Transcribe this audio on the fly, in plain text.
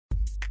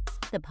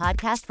The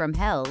Podcast from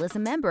Hell is a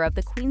member of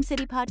the Queen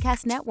City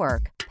Podcast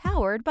Network,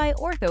 powered by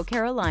Ortho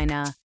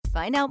Carolina.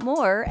 Find out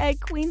more at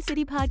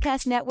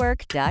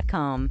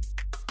queencitypodcastnetwork.com.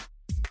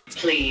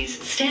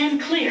 Please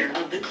stand clear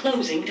of the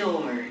closing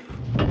door.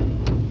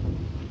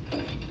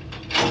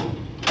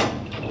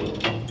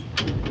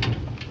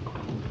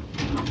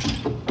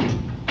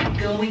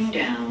 Going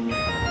down.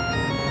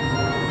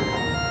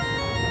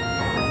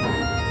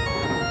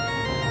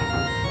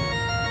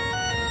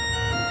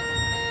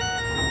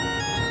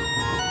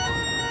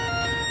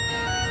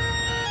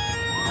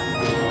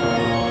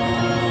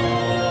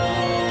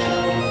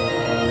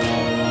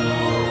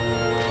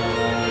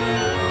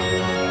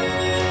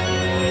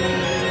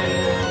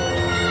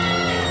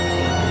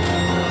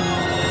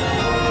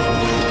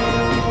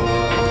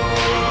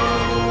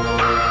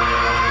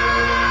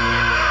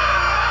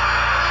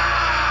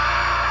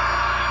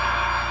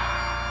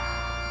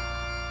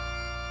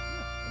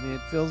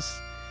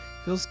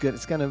 Feels good.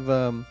 It's kind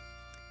of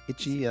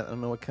itchy. I don't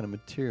know what kind of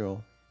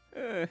material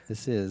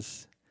this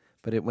is,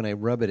 but when I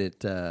rub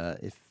it,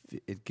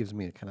 it gives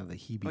me kind of the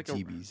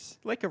heebie-jeebies.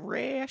 Like a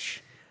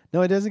rash?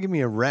 No, it doesn't give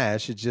me a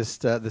rash. It's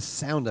just the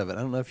sound of it.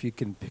 I don't know if you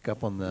can pick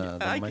up on the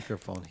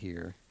microphone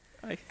here.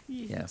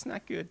 Yeah, it's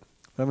not good.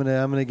 But I'm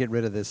gonna get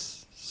rid of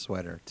this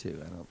sweater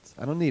too.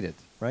 I don't need it,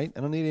 right?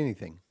 I don't need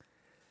anything.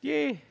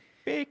 Yeah.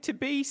 Back to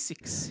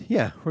basics.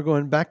 Yeah, we're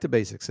going back to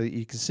basics. So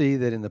you can see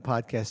that in the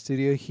podcast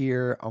studio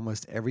here,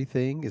 almost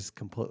everything is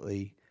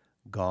completely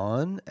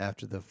gone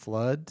after the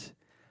flood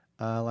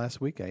last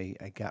week. I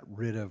got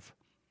rid of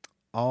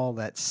all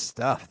that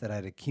stuff that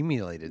I'd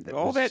accumulated.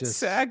 All that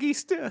saggy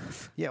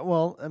stuff. Yeah,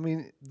 well, I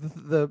mean,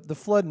 the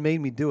flood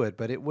made me do it,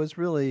 but it was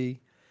really,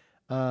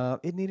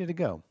 it needed to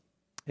go.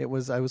 I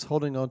was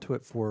holding on to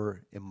it for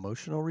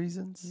emotional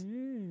reasons.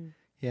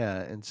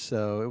 Yeah, and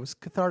so it was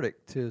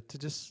cathartic to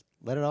just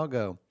let it all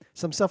go.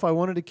 Some stuff I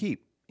wanted to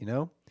keep,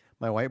 my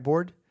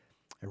whiteboard.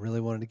 I really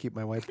wanted to keep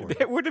my whiteboard.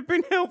 That would have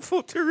been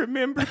helpful to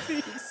remember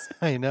things.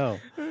 I know.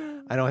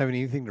 I don't have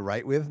anything to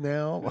write with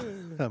now.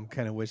 I'm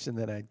kind of wishing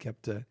that I'd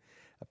kept a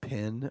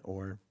pen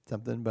or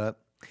something, but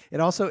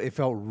it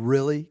felt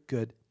really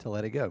good to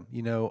let it go.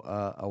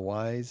 A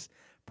wise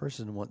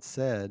person once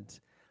said,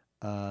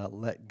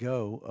 let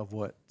go of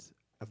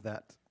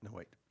that. No,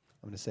 wait,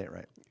 I'm going to say it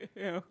right.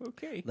 Yeah,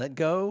 okay. Let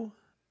go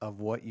of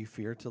what you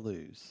fear to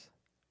lose.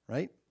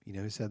 Right? You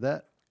know who said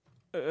that?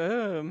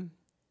 No.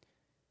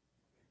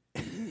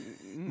 You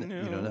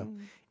don't know.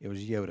 It was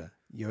Yoda.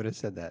 Yoda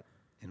said that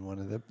in one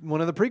of the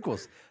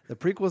prequels. The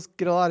prequels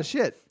get a lot of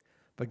shit,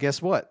 but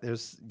guess what?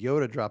 There's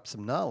Yoda dropped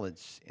some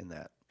knowledge in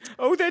that.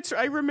 Oh,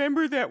 I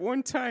remember that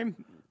one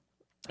time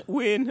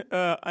when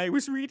I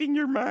was reading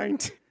your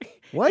mind.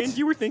 What? And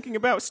you were thinking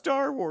about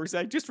Star Wars.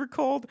 I just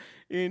recalled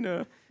in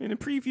a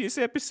previous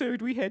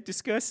episode we had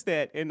discussed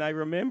that, and I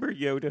remember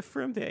Yoda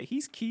from that.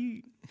 He's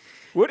cute.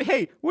 What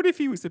if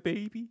he was a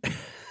baby?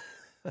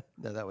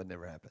 No, that would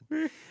never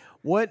happen.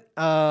 What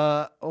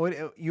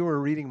you were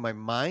reading my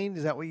mind?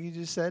 Is that what you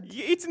just said?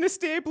 It's an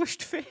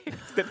established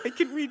fact that I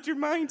can read your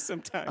mind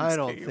sometimes. I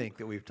don't think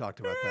that we've talked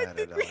about that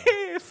at all. We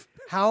have.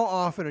 How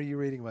often are you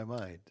reading my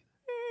mind?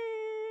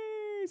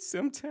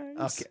 Sometimes.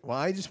 Okay. Well,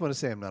 I just want to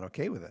say I'm not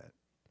okay with that.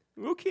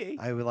 Okay.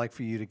 I would like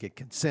for you to get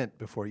consent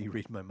before you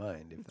read my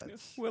mind, if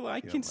that's. Well, I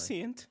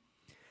consent.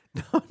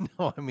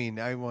 No. I mean,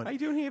 I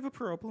don't have a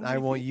problem. I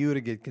want you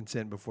to get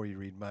consent before you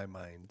read my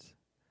mind.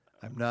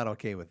 I'm not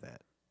okay with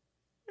that.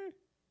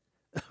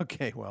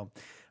 Okay. Well,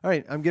 all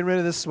right. I'm getting rid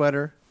of this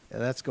sweater.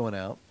 That's going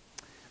out.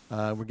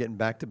 We're getting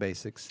back to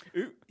basics.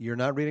 Ooh. You're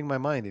not reading my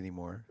mind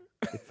anymore.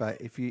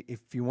 If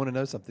you want to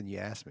know something, you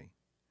ask me.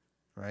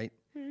 Right?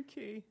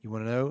 Okay. You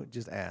want to know?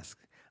 Just ask.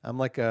 I'm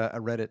like a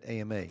Reddit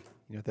AMA.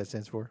 You know what that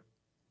stands for?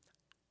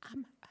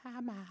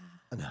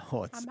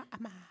 No, it's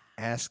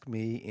ask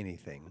me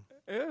anything.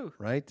 Oh.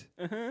 Right?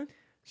 Uh-huh.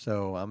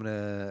 So I'm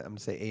gonna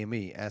say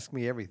AME. Ask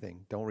me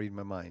everything. Don't read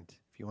my mind.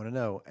 If you want to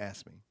know,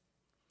 ask me.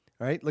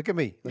 All right? Look at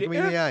me. Look at me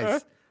in the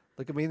eyes.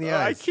 Look at me in the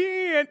eyes. I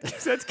can't,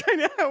 'cause that's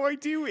kind of how I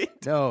do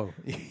it. No.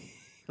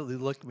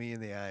 Look me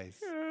in the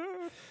eyes.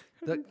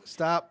 Look,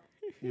 stop.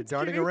 You're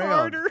darting getting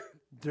around. harder.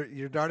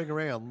 You're darting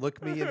around.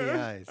 Look me in the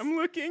eyes. I'm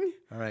looking.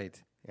 All right.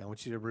 I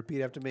want you to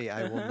repeat after me.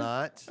 I will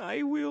not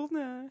I will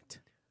not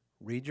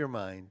read your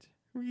mind.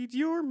 read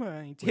your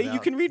mind. Hey, you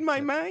without can read my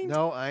consent. mind?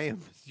 No, I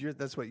am.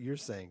 That's what you're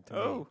saying to me.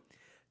 Oh.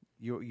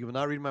 You will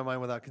not read my mind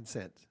without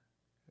consent.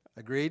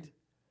 Agreed?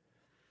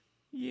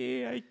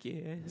 Yeah, I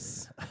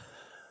guess.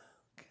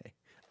 Okay.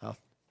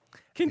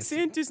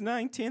 Consent is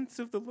 9/10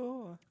 of the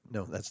law.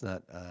 No, that's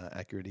not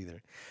accurate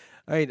either.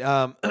 All right.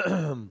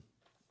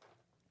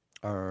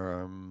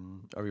 Are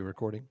we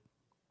recording?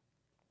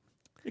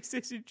 Is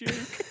this a joke?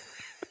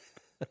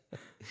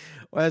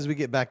 Well, as we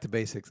get back to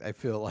basics, I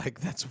feel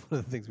like that's one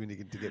of the things we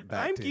need to get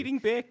back I'm to. getting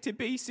back to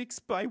basics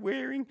by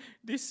wearing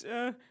this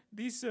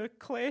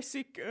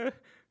classic.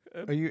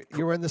 Are you're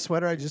wearing the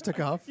sweater I just took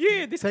off?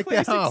 Yeah, this Take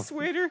that classic off.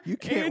 sweater. You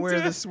can't and, wear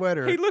the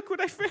sweater. Hey, look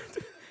what I found.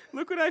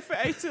 Look what I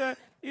found.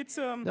 It's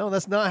No,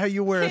 that's not how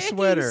you wear a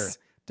sweater. khakis.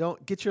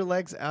 Don't get your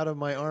legs out of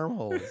my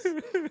armholes.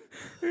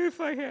 If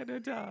I had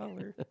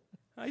 $1,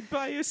 I'd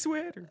buy a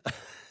sweater.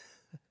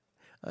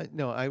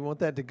 No, I want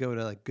that to go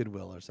to like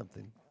Goodwill or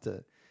something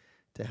to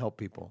help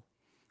people.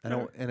 I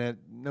don't, and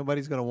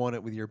nobody's going to want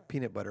it with your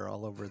peanut butter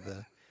all over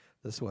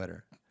the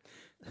sweater.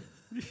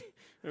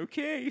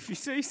 Okay, if you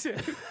say so.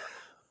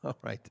 All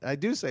right, I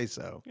do say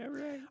so. All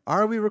right.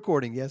 Are we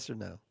recording? Yes or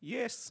no?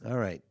 Yes. All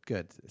right,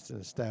 good. It's an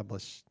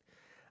established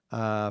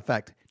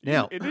fact.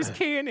 Now, It is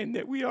canon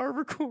that we are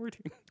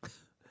recording.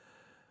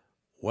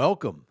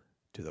 welcome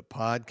to the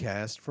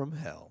podcast from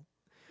hell.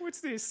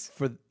 What's this?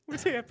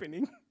 What's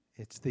happening?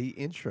 It's the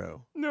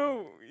intro.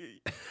 No.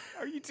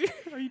 Are you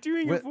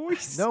doing a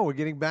voice? No, we're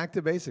getting back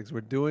to basics.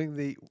 We're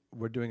doing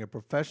a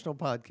professional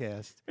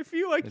podcast. I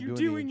feel like and you're doing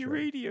the doing your intro.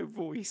 radio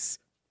voice.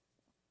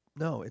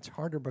 No, it's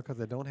harder because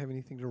I don't have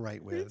anything to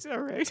write with. It's all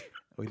right.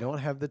 We don't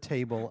have the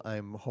table.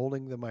 I'm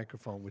holding the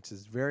microphone, which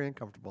is very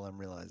uncomfortable, I'm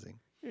realizing.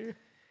 Yeah.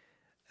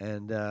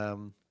 And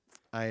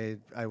I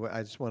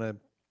just want to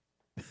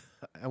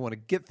I want to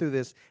get through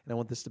this, and I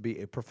want this to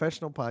be a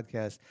professional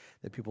podcast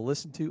that people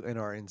listen to and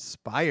are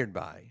inspired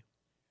by.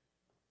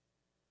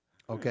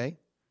 Okay?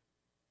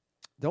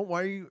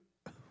 Why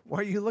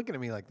are you looking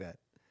at me like that?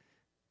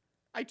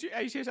 I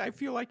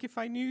feel like if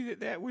I knew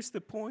that was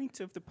the point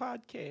of the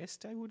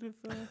podcast, I would have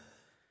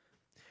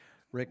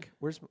Rick,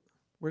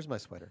 where's my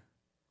sweater?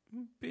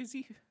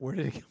 busy. Where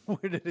did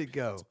it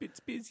go? It's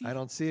busy. I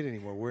don't see it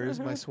anymore. Where's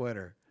my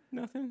sweater?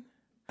 Nothing.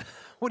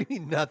 What do you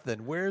mean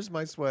nothing? Where's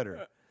my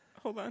sweater?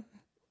 Hold on.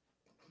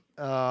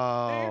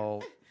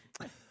 Oh.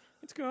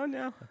 It's gone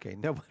now. Okay,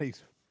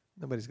 nobody's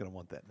going to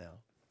want that now.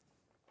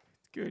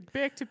 Good.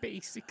 Back to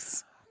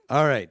basics.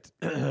 All right.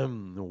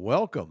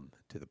 Welcome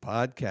to the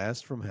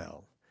podcast from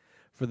hell.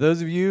 For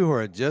those of you who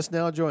are just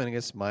now joining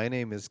us, my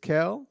name is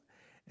Kel,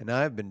 and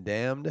I've been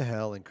damned to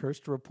hell and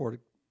cursed to record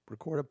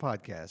a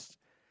podcast.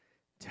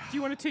 Do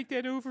you want to take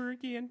that over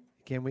again?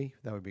 Can we?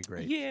 That would be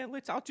great. Yeah,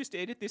 I'll just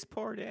edit this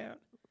part out.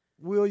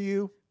 Will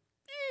you?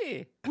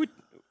 Yeah.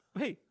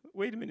 Hey,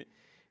 wait a minute.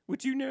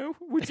 Would you know?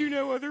 Would you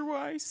know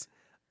otherwise?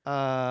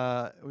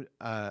 What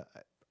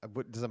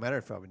doesn't matter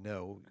if I would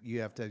know.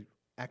 You have to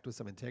act with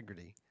some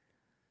integrity.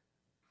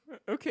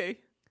 Okay.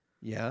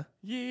 Yeah?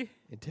 Yeah.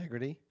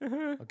 Integrity?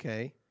 Uh-huh.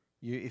 Okay.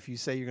 If you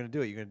say you're going to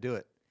do it, you're going to do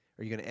it.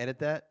 Are you going to edit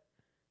that?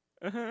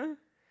 Uh-huh. All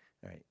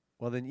right.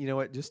 Well, then, you know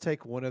what? Just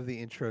take one of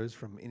the intros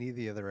from any of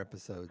the other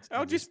episodes.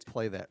 I'll and just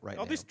play that right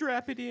now. I'll just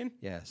drop it in.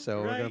 Yeah, so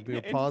we're Right, going to do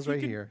a and pause you right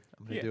can- here.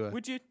 I'm going to Yeah. do a...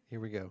 Would you? Here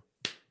we go.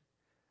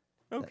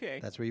 Okay.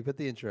 That's where you put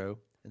the intro,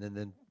 and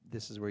then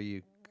this is where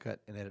you cut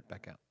and edit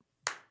back out.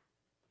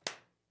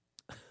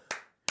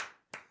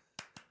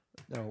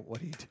 No,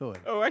 what are you doing?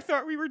 Oh, I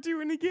thought we were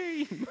doing a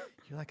game.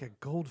 You're like a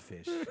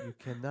goldfish. You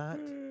cannot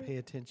pay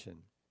attention.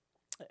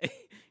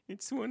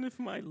 It's one of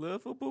my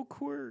lovable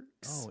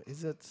quirks. Oh,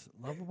 is it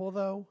lovable,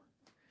 though?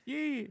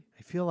 Yeah.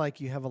 I feel like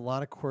you have a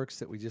lot of quirks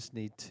that we just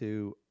need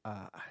to...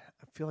 I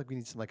feel like we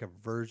need some like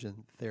aversion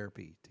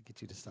therapy to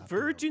get you to stop. doing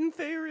them. Virgin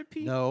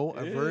therapy? No,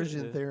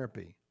 aversion Ugh.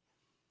 therapy.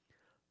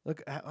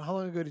 Look, how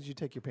long ago did you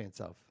take your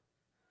pants off?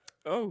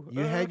 Oh.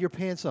 You had your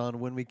pants on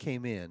when we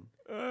came in,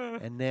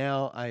 and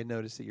now I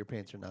notice that your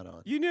pants are not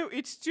on. You know,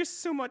 it's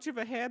just so much of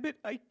a habit,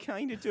 I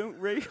kind of don't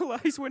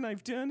realize when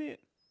I've done it.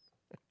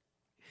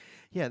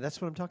 Yeah,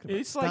 that's what I'm talking about.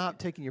 It's like- Stop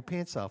taking your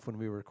pants off when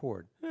we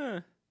record.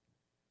 Huh.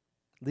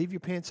 Leave your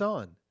pants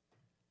on.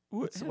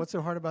 What? What's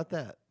so hard about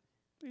that?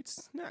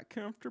 It's not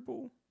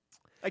comfortable.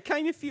 I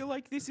kind of feel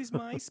like this is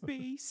my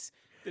space,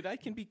 that I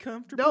can be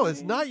comfortable No,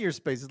 it's in. not your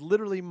space. It's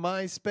literally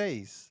my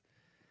space.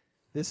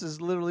 This is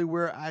literally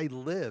where I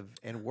live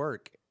and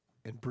work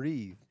and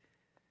breathe.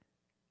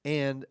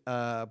 And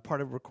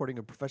part of recording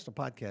a professional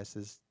podcast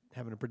is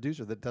having a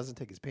producer that doesn't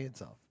take his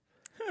pants off.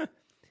 And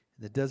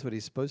that does what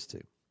he's supposed to.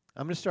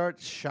 I'm going to start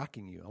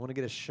shocking you. I want to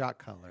get a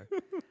shock collar.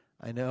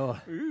 I know.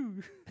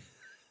 Ooh.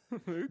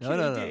 Okay,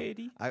 No.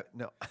 Daddy. I'm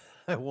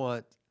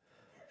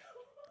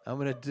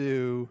going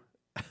to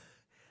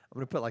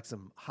put like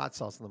some hot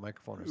sauce on the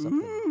microphone or something.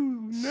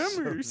 Ooh, so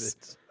numbers.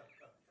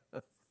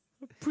 that-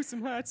 Put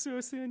some hot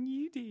sauce on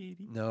you, Daddy.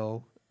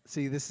 No.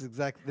 See, this is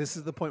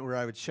the point where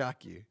I would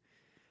shock you.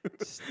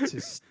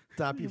 To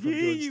stop you from Yeah,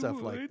 doing you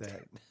stuff like would.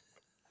 that.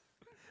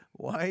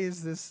 Why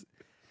is this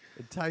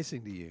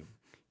enticing to you?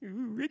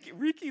 Ooh,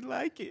 Ricky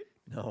like it.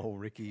 No,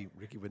 Ricky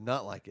would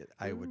not like it.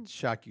 I would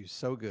shock you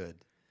so good.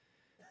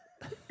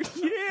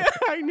 Yeah,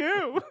 I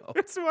know.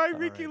 That's why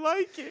Ricky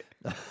like it.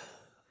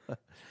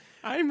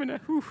 I'm gonna.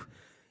 Whew,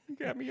 you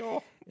got me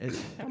all. It-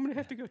 I'm gonna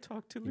have to go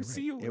talk to You're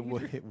Lucille. right. It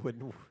later.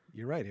 wouldn't.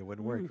 You're right. It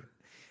wouldn't work. Ooh.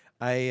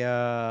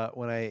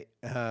 When I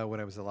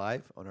was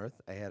alive on Earth,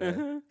 I had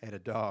a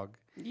dog,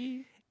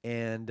 Yeah.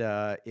 and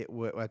I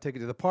took it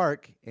to the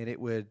park, and it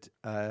would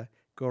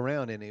go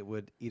around and it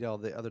would eat all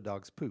the other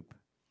dogs' poop.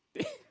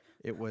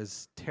 It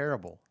was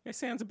terrible. That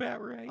sounds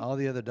about right. All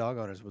the other dog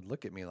owners would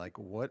look at me like,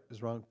 "What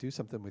is wrong? Do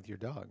something with your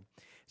dog."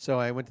 So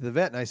I went to the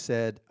vet and I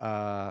said,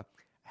 "How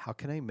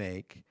can I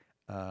make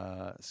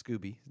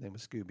Scooby? His name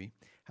was Scooby.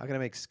 How can I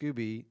make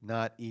Scooby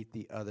not eat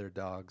the other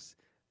dog's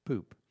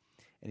poop?"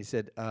 And he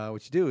said,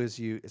 what you do is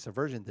it's a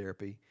virgin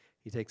therapy.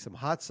 You take some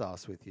hot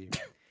sauce with you,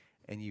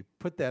 and you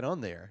put that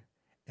on there.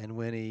 And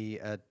when he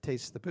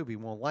tastes the poop, he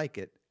won't like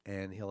it,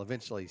 and he'll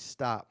eventually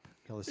stop.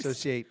 He'll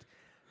associate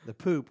the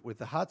poop with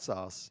the hot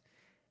sauce,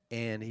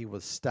 and he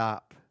would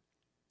stop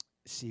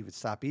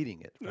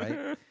eating it,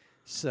 right?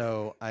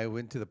 So I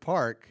went to the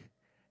park,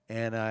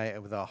 and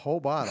with a whole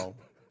bottle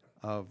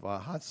of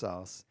hot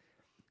sauce,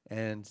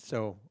 and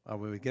so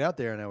we would get out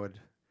there, and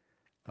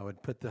I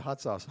would put the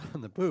hot sauce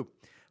on the poop.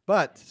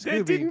 But Scooby,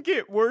 that didn't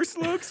get worse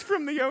looks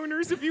from the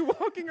owners of you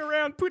walking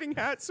around putting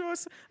hot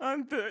sauce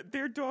on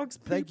their dog's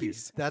poopies. Thank you.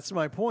 That's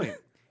my point,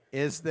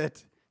 is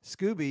that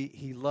Scooby,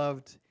 he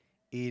loved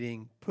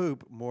eating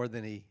poop more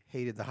than he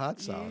hated the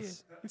hot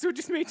sauce. Yeah. So it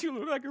just made you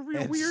look like a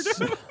real And weirdo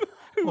so-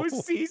 who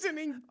was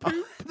seasoning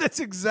poop. That's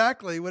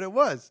exactly what it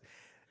was,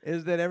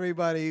 is that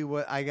everybody,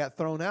 I got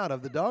thrown out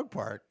of the dog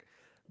park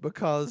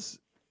because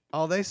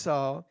all they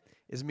saw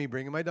is me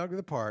bringing my dog to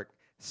the park,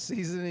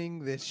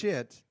 seasoning the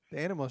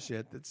animal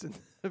shit that's in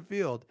the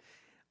field,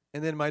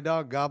 and then my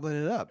dog gobbling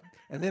it up.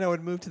 And then I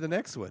would move to the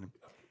next one.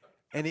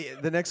 And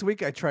the next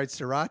week I tried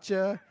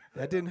sriracha.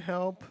 That didn't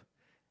help.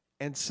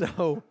 And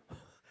so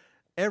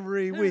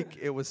every week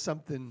it was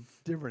something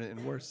different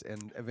and worse.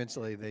 And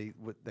eventually they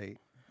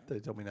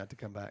told me not to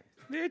come back.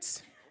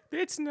 That's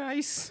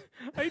nice.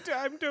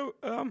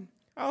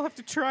 I'll have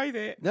to try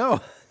that. No,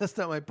 that's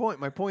not my point.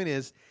 My point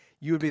is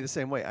you would be the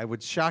same way. I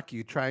would shock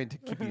you trying to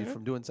keep you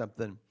from doing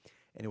something,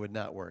 and it would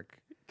not work.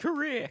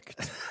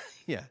 Correct.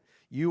 Yeah.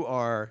 You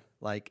are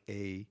like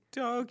a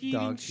Dog eating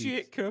Dog shit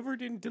eats-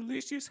 covered in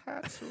delicious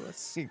hot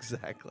sauce.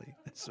 Exactly.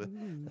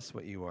 That's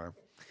what you are.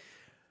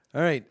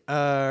 All right.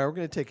 We're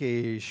going to take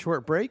a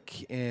short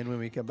break, and when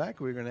we come back,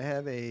 we're going to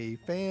have a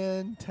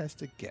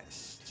fantastic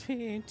guest.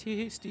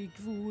 Fantastic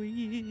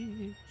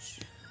voyage.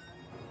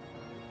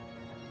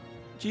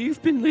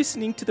 You've been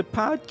listening to the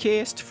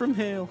podcast from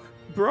hell,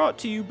 brought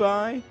to you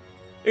by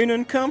an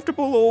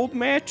uncomfortable old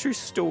mattress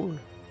store.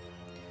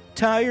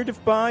 Tired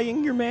of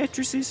buying your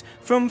mattresses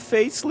from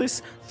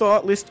faceless,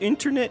 thoughtless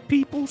internet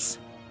peoples?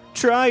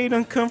 Try an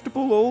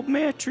uncomfortable old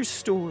mattress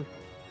store.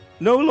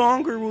 No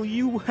longer will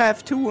you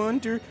have to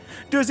wonder,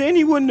 does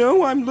anyone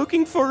know I'm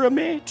looking for a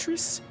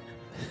mattress?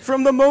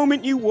 From the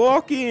moment you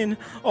walk in,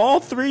 all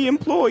 3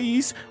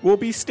 employees will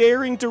be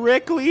staring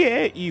directly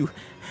at you,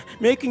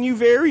 making you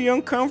very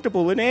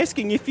uncomfortable and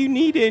asking if you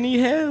need any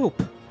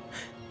help.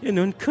 An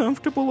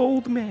uncomfortable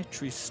old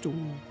mattress store.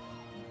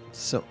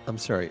 So, I'm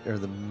sorry, are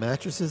the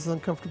mattresses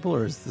uncomfortable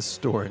or is the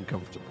store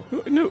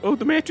uncomfortable? No,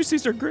 the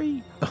mattresses are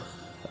great.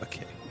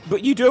 Okay.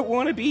 But you don't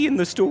want to be in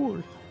the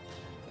store.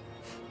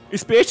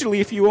 Especially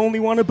if you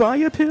only want to buy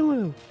a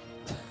pillow.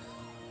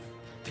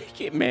 They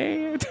get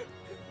mad.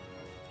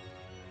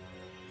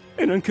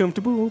 An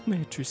uncomfortable old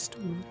mattress store.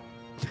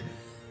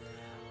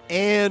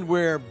 And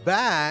we're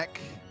back.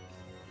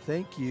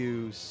 Thank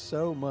you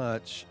so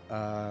much,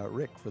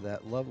 Rick, for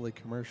that lovely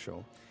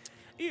commercial.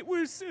 It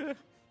was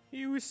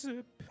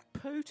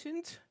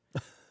potent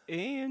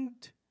and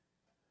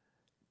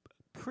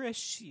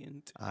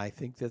prescient. I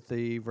think that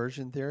the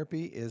virgin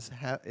therapy is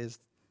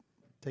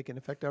taking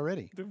effect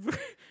already.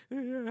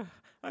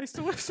 I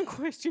still have some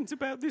questions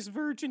about this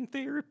virgin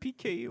therapy,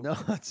 Kale. No,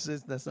 that's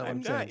not what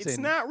I'm saying. It's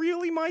not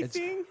really my It's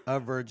thing. a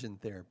virgin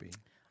therapy.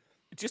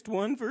 Just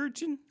one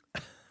virgin.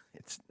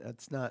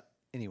 That's not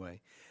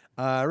anyway.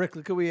 Rick,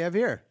 look who we have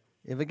here.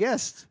 We have a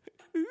guest.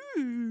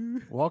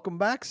 Ooh. Welcome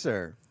back,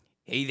 sir.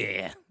 Hey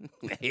there.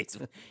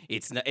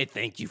 It's not.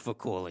 Thank you for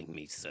calling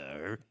me,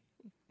 sir.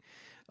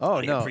 Oh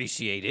I no,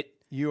 appreciate it.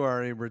 you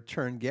are a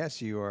return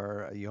guest. You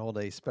hold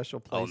a special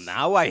place. Oh,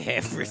 now I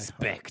have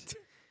respect.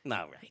 All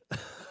right.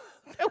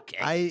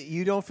 Okay.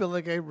 You don't feel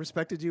like I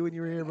respected you when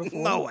you were here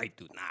before? No, I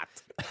do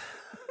not.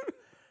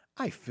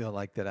 I feel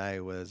like that I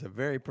was a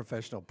very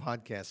professional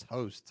podcast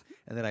host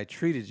and that I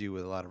treated you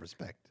with a lot of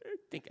respect.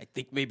 I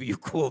think maybe you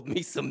called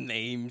me some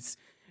names,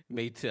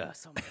 made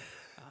some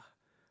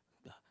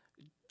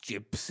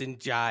jips and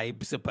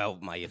jibes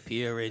about my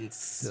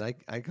appearance. Did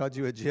I called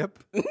you a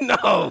jip?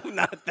 No,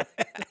 not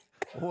that.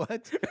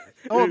 What?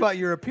 Oh, about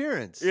your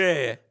appearance.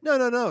 Yeah.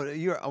 No.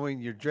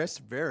 You're dressed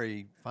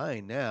very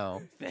fine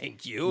now.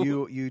 Thank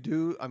you. You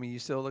do. I mean, you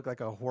still look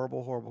like a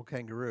horrible, horrible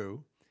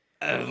kangaroo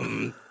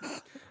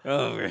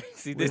Oh, right.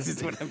 See, this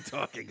is what I'm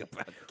talking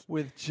about.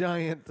 with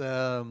giant,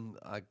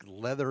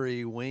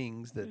 leathery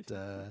wings that.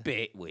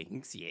 Bat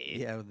wings, yeah.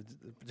 Yeah, with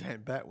the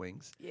giant bat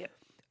wings. Yep.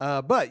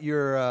 But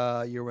you're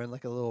wearing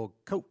like a little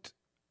coat.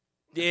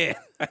 Yeah,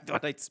 I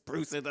thought I'd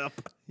spruce it up.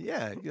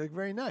 Yeah, you look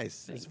very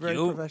nice. It's Thank very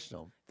you.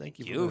 professional. Thank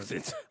you. You. For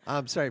doing it.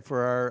 I'm sorry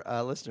for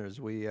our listeners.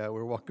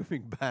 We're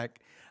welcoming back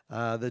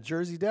the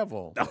Jersey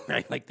Devil. All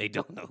right, like they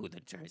don't know who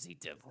the Jersey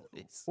Devil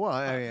is. Well,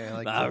 I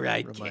like All to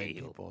right, remind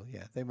Cale. people.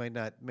 Yeah, they might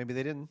not. Maybe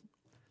they didn't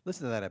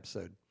listen to that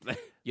episode.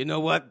 You know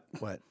what?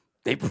 What?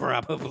 They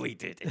probably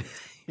didn't.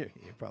 You're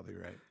probably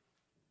right.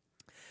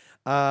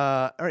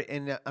 All right,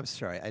 and I'm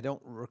sorry, I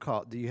don't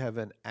recall. Do you have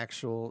an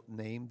actual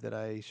name that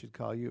I should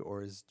call you,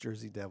 or is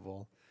Jersey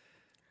Devil?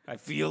 I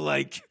feel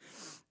like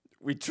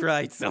we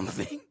tried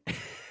something.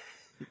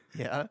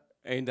 Yeah.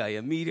 and I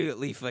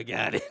immediately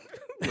forgot it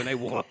when I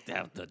walked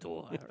out the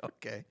door.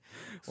 Okay.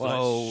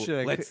 So should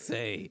I let's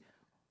say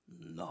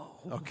no.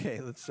 Okay,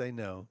 let's say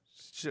no.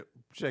 Should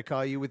I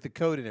call you with the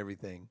code and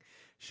everything?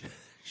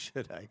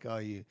 Should I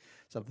call you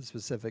something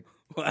specific?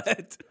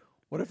 What?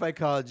 What if I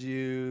called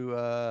you?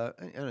 I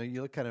don't know.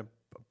 You look kind of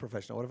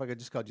professional. What if I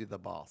just called you the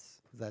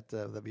boss? Is that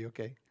would that be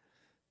okay?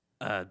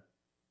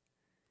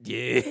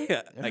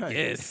 Yeah, I All right.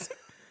 guess.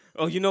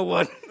 Oh, you know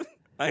what?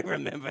 I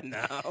remember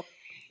now.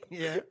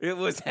 Yeah. It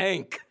was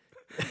Hank.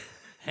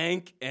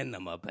 Hank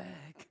Enema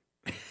Bag.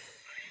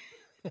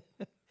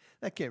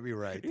 That can't be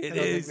right. It I don't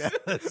think is.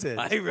 that's it.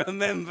 I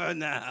remember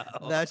now.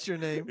 That's your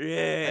name.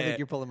 Yeah. I think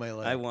you're pulling my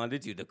leg. I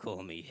wanted you to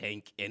call me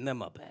Hank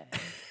Enema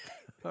Bag.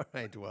 All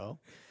right. Well.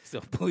 So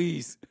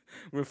please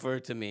refer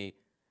to me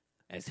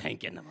as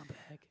Hank Enema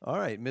Bag. All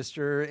right,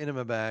 Mr.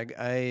 Enema Bag.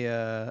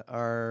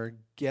 Our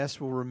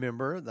guest will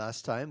remember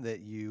last time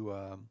that you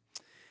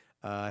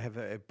have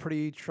a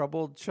pretty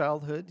troubled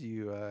childhood.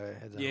 You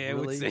had a Yeah, I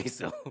would really say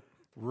so.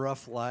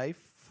 rough life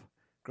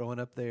growing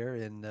up there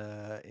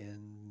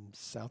in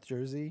South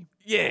Jersey,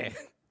 Yeah.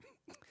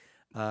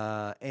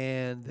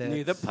 and that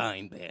Near the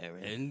Pine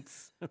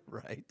Barrens.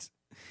 right.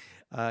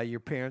 Your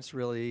parents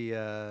really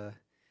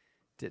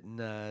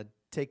didn't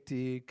take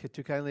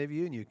too kindly of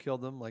you, and you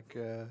killed them like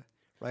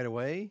right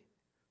away.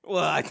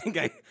 Well, I think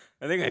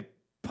I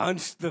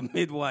punched the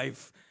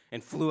midwife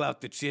and flew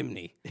out the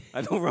chimney.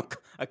 I don't.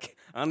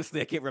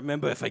 Honestly, I can't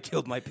remember if I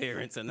killed my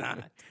parents or not.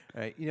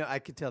 All right, you know, I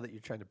could tell that you're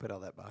trying to put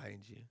all that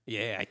behind you.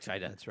 Yeah, I try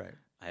to. That's right.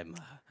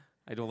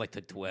 I don't like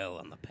to dwell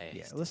on the past.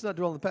 Yeah, let's not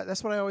dwell on the past.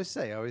 That's what I always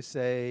say. I always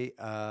say,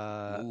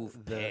 Move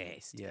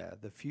past. Yeah,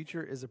 the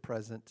future is a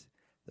present.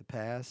 The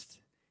past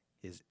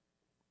is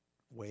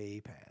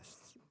way past.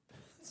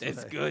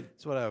 That's good.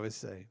 That's what I always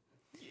say.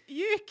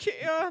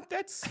 Yeah,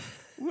 that's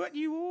what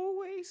you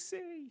always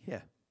say.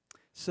 Yeah.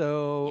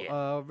 So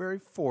Yeah. very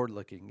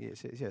forward-looking.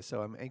 Yes, yes, yes.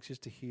 So I'm anxious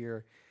to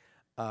hear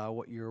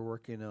what you're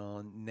working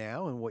on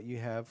now and what you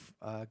have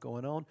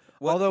going on.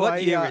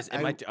 What year is?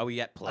 Are we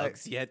at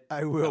plugs yet?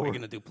 I will. Are we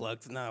gonna do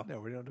plugs now? No,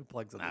 we don't do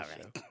plugs on All this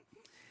right. show.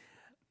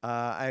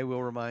 I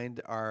will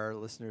remind our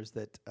listeners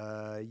that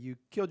you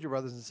killed your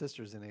brothers and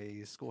sisters in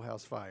a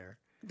schoolhouse fire.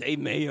 They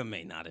may or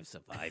may not have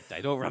survived.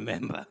 I don't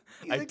remember.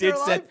 You think they're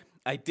alive?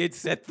 I did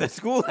set the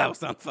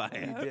schoolhouse on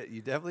fire.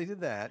 You definitely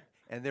did that,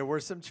 and there were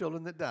some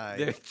children that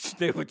died.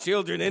 There were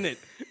children in it,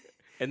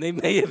 and they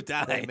may have They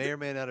died. may or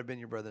may not have been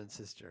your brother and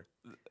sister.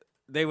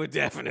 They were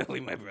definitely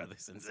my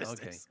brothers and sisters.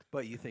 Okay,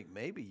 but you think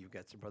maybe you've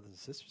got some brothers and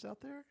sisters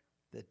out there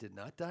that did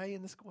not die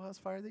in the schoolhouse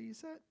fire that you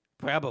set?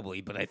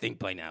 Probably, but I think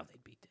by now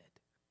they'd be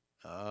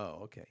dead. Oh,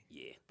 okay.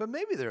 Yeah. But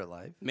maybe they're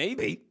alive.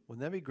 Maybe.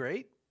 Wouldn't that be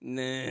great?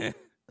 Nah.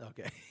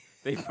 Okay.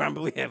 They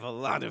probably have a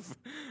lot of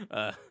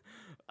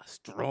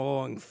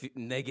strong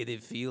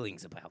negative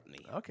feelings about me.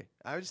 Okay.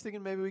 I was just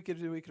thinking maybe we could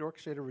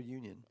orchestrate a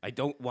reunion. I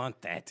don't want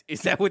that.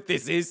 Is that what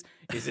this is?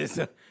 Is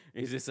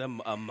this a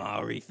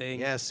Mari thing?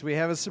 Yes, we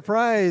have a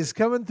surprise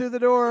coming through the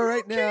door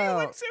right Okay, now.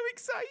 I'm so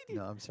excited.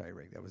 No, I'm sorry,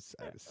 Rick. I was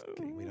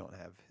kidding. We don't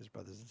have his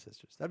brothers and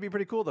sisters. That'd be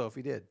pretty cool though if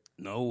we did.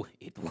 No,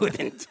 it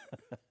wouldn't.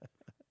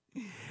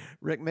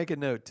 Rick, make a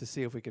note to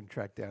see if we can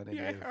track down any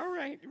Yeah, of all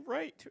right,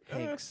 right.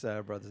 Hank's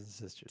brothers and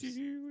sisters.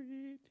 Do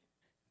it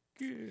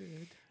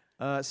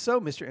good. So,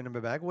 Mr. Enema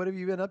Bag, what have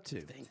you been up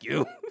to? Thank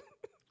you.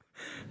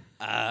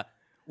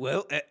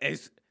 Well,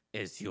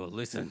 as your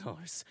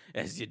listeners,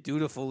 as your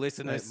dutiful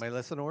listeners, My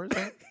listeners?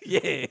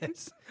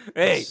 yes.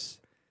 Hey,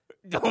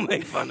 don't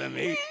make fun of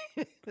me.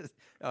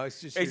 Oh,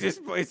 it's just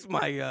It's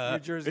my New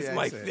Jersey it's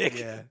my accent, thick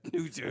yeah.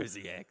 New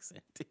Jersey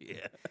accent.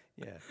 Yeah.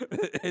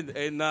 yeah.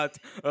 and not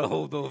a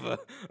holdover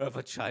of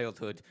a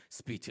childhood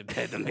speech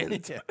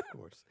impediment. Yeah, of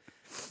course.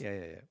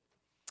 Yeah.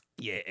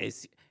 Yeah,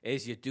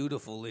 as your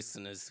dutiful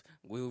listeners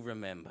will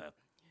remember,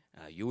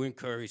 you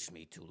encouraged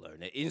me to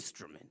learn an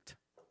instrument.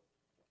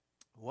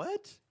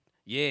 What?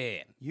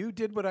 Yeah. You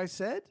did what I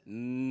said?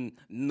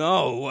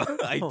 No,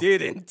 I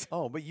didn't.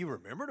 Oh, but you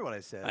remembered what I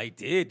said. I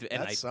did,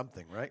 and That's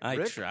something, right? I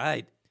Rick?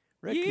 tried.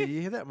 Rick, Yeah. did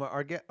you hear that?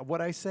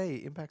 What I say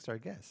impacts our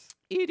guests.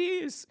 It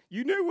is.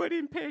 You know what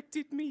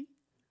impacted me?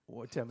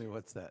 Tell me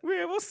what's that?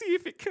 Well, we'll see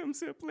if it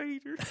comes up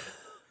later.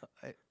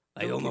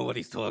 I don't know what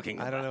he's talking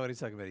about. I don't know what he's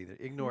talking about either.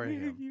 Ignore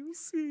him. You'll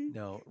see.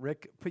 No,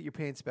 Rick, put your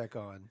pants back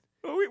on.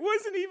 Oh, it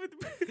wasn't even.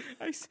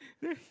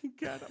 He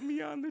got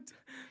me on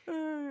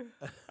the.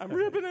 I'm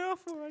rubbing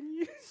off on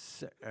you.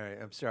 All right,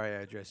 I'm sorry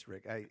I addressed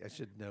Rick. I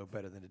should know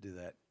better than to do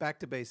that. Back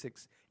to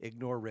basics.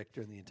 Ignore Rick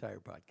during the entire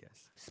podcast.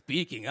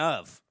 Speaking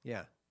of,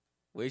 Yeah.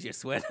 where's your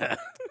sweater?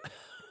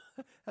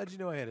 How'd you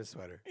know I had a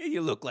sweater?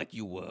 You look like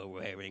you were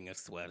wearing a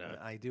sweater.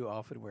 I do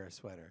often wear a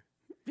sweater.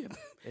 You-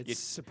 It's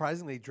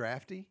surprisingly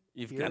drafty.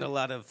 You've here. got a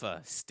lot of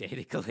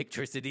static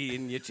electricity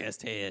in your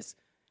chest hairs.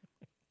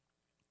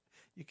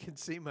 You can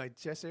see my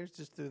chest hairs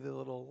just through the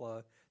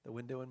little the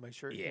window in my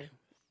shirt. Yeah, here.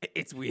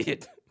 it's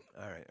weird.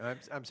 All right.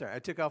 I'm sorry. I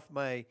took off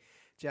my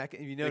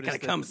jacket. You It noticed kind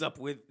of that- comes up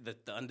with the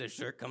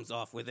undershirt comes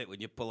off with it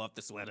when you pull off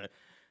the sweater.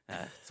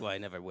 That's why I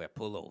never wear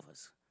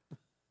pullovers.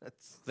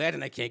 That's That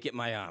and I can't get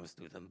my arms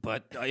through them.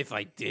 But if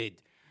I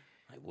did,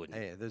 I wouldn't.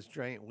 Hey, those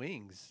giant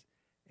wings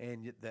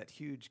and that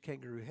huge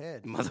kangaroo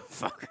head.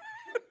 Motherfucker.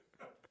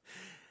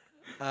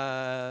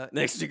 Uh,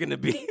 Next you're gonna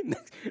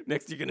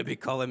be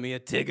calling me a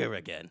Tigger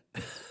again.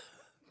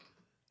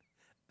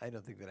 I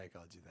don't think that I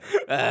called you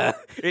that.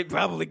 It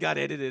probably got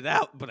edited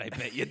out, but I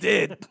bet you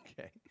did.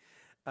 Okay.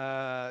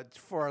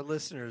 For our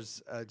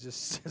listeners,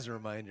 just as a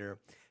reminder,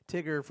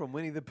 Tigger from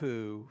Winnie the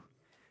Pooh,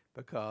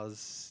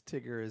 because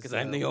Tigger is 'Cause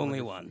I'm the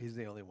only wonderful. one. He's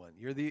the only one.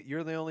 You're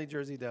the only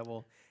Jersey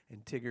Devil,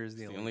 and Tigger is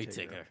the only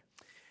Tigger.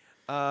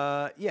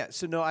 Yeah.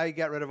 So no, I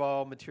got rid of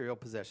all material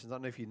possessions. I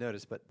don't know if you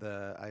noticed, but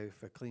I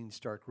have a clean,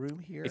 stark room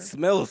here. It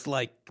smells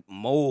like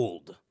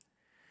mold.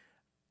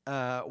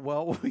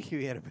 Well,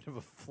 we had a bit of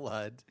a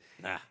flood,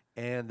 Nah,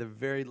 and the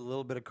very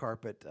little bit of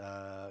carpet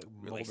really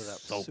molded up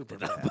soaked super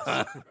it up.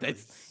 fast. Really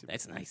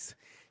That's nice.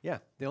 Yeah,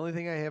 the only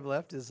thing I have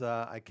left is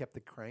I kept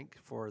the crank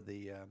for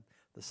the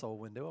soul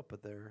window up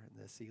there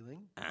in the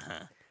ceiling.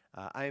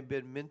 Uh-huh. I've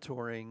been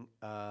mentoring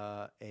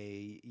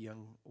a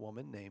young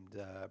woman named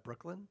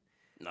Brooklyn.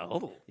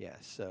 No. Yeah,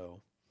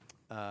 so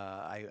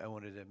I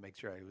wanted to make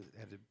sure I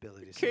had the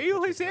ability to.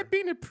 Kale, has that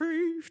been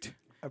approved?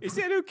 Is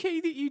that okay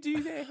that you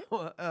do that?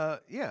 Well,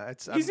 yeah,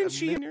 it's. Isn't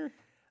she in her?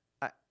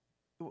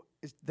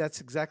 That's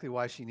exactly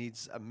why she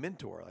needs a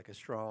mentor, like a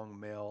strong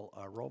male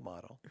role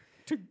model.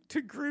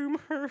 To groom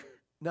her?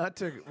 Not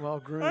to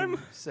groom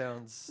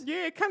sounds.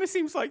 Yeah, it kind of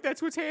seems like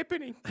that's what's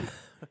happening.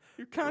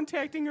 You're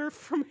contacting her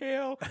from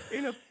hell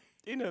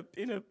in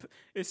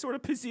a sort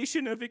of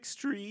position of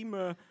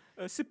extreme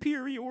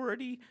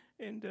superiority,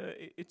 and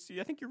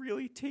I think you're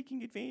really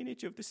taking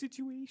advantage of the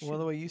situation. Well,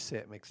 the way you say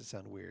it makes it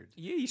sound weird.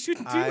 Yeah, you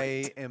shouldn't do I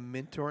it. am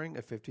mentoring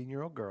a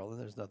 15-year-old girl,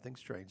 and there's nothing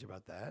strange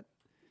about that.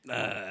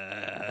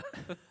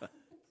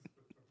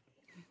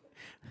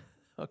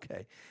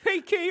 Okay.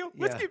 Hey, Kale,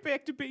 let's Yeah. get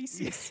back to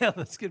basics. Yeah,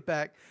 let's get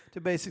back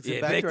to basics. Yeah,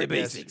 and back back to our to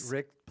guests. basics.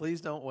 Rick, please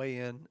don't weigh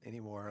in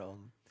anymore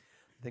on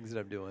things that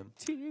I'm doing.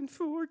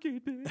 10-4,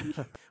 good baby.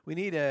 We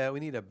need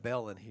a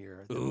bell in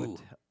here. That would, Ooh.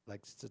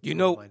 to You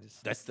know, remind us.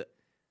 that's the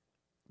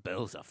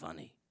bells are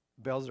funny.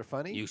 Bells are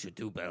funny. You should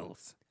do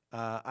bells.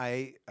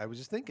 I was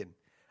just thinking,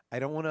 I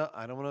don't want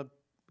to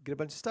get a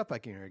bunch of stuff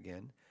back in here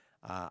again.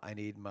 I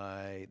need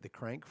the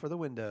crank for the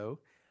window.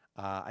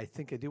 I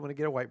think I do want to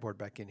get a whiteboard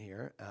back in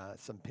here,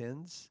 some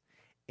pins,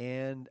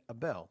 and a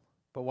bell.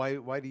 But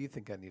why do you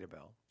think I need a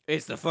bell?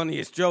 It's the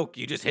funniest joke.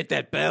 You just hit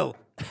that bell.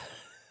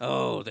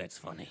 Oh, that's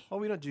funny. Oh,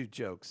 we don't do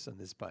jokes on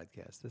this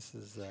podcast. This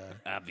is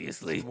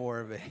Obviously. more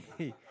of a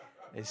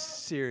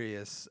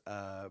serious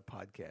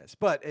podcast.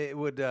 But it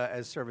would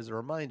as serve as a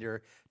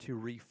reminder to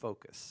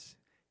refocus.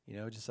 You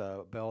know, just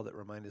a bell that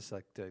reminds us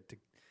like to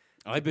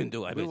I've been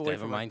Move away that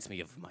from reminds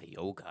me of my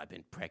yoga. I've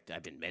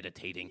been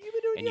meditating. You've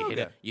been doing and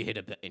yoga. you hit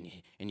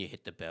you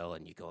hit the bell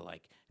and you go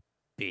like,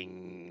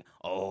 bing,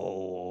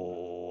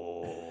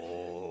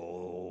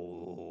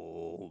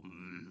 oh,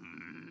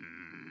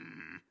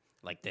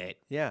 like that.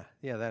 Yeah,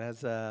 that has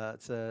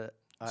it's a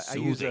I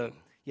use a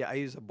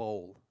Soothing.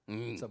 bowl.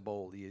 Mm. It's a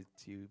bowl. You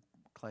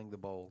clang the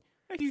bowl.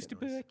 I used a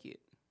Noise. bucket.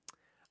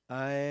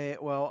 I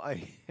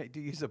do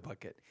use a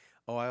bucket.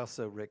 Oh, I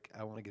also, Rick,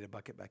 I want to get a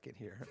bucket back in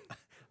here.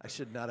 I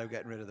should not have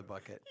gotten rid of the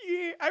bucket.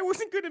 Yeah, I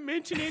wasn't going to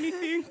mention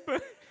anything,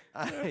 but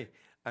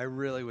I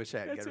really wish I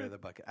had That's gotten rid of a-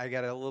 the bucket. I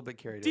got a little bit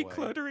carried away.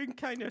 decluttering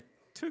kind of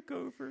took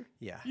over.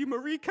 Yeah. You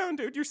Marie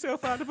Kondoed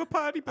yourself out of a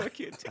potty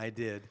bucket. I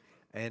did,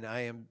 and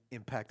I am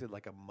impacted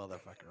like a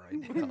motherfucker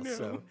right now. No.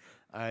 So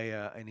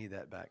I need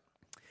that back.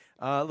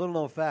 Little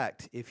known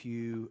fact: if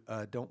you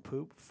don't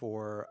poop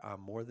for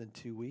more than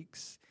 2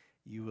 weeks,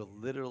 you will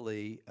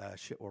literally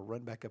shit will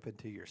run back up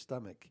into your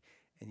stomach,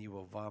 and you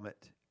will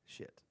vomit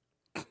shit,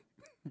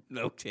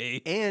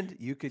 Okay. and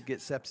you could get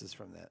sepsis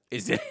from that.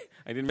 Is it?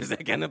 I didn't miss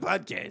that kind of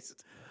podcast.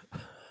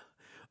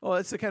 Oh,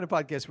 it's the kind of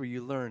podcast where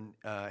you learn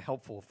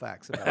helpful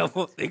facts about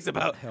Helpful things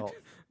about health.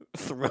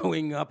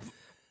 throwing up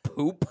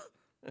poop,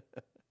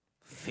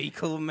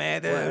 fecal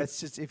matter. Well, it's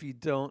just if you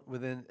don't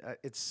within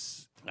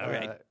it's All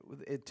right.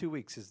 2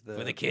 weeks is the For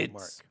the mark.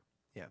 kids.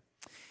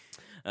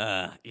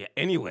 Yeah. Yeah.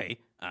 Anyway,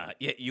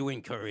 you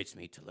encouraged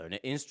me to learn an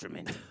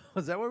instrument.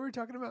 Was that what we were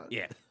talking about?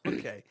 Yeah.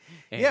 Okay.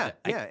 And, yeah,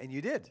 I- and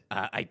you did.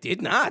 I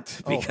did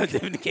not, Oh. because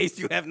in case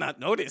you have not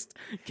noticed,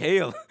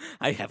 Kale,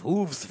 I have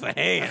hooves for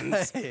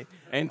hands, Hey,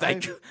 and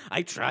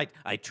I tried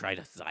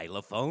a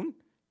xylophone.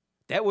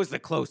 That was the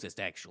closest,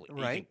 actually.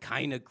 You Right. can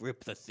kind of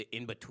grip the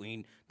in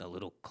between the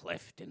little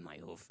cleft in my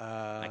hoof.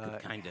 I could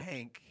kind of,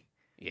 Hank,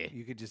 yeah.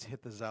 you could just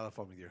hit the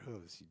xylophone with your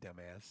hooves, you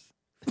dumbass.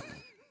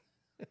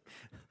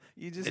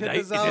 You just Did hit I- the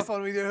is this-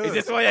 xylophone with your hooves. Is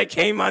this why I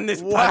came on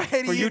this Why pod?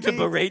 do For you you to need-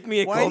 berate me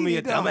and why call do me you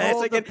a need to dumbass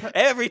hold the again?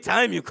 Every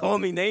time you call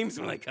me names,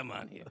 I'm like, come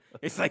on here.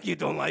 It's like you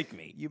don't like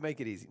me. You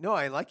make it easy. No,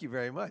 I like you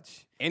very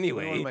much.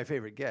 Anyway. You're one of my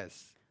favorite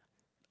guests.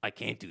 I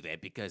can't do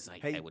that because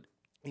Hey, I would.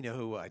 You know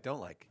who I don't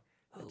like?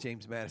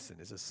 James Madison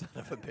is a son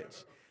of a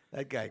bitch.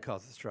 That guy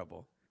causes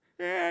trouble.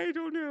 I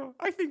don't know.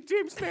 I think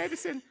James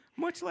Madison,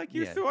 much like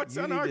your Yeah, thoughts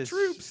you on need our to sh-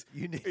 troops,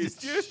 you need is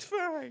to just sh-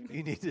 fine.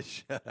 You need to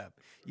shut up.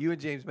 You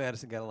and James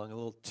Madison got along a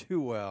little too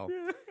well.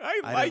 I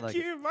don't like like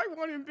it. him. I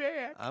want him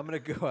back. I'm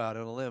going to go out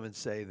on a limb and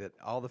say that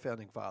all the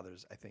founding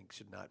fathers, I think,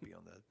 should not be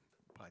on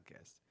the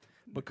podcast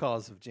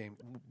because of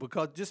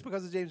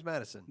James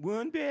Madison.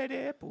 One bad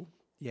apple.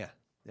 Yeah,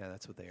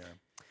 that's what they are.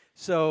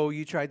 So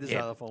you tried the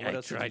xylophone. What I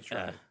else did you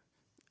try?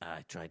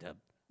 I tried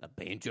a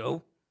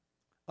banjo.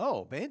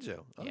 Oh,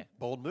 banjo. Oh, Yeah.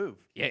 bold move.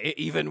 Yeah,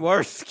 even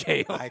worse,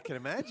 Kale. I can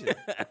imagine.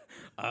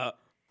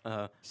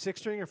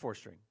 6-string or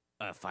 4-string?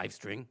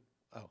 5-string.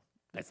 Oh,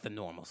 That's the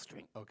normal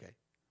string. okay.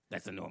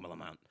 That's the normal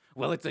amount.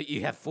 Well,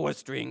 you have 4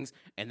 strings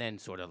and then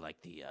sort of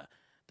like the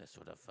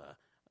sort of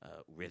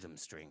rhythm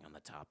string on the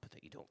top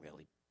that you don't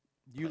really.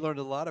 You learned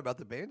a lot about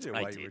the banjo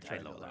I while you were did. I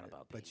trying know to a lot learn it,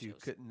 about but you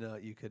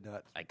banjos. could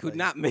not. I could play-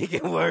 not make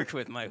it work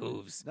with my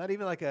hooves. Not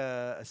even like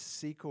a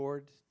C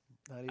chord.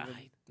 Not even.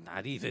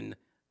 Not even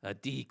a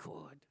D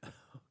chord.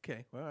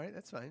 Okay. Well, all right.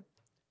 That's fine.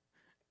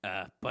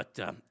 But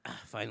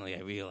finally, I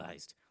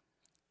realized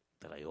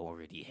that I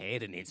already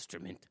had an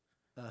instrument.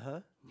 My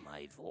Oh,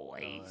 I thought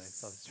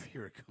voice. that's where you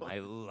were going. My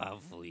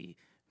lovely,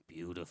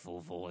 beautiful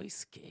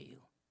voice,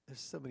 Kale.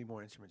 There's so many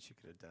more instruments you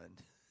could have done.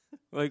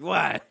 Like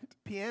what?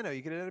 Piano.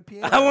 You could have done a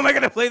piano. How am I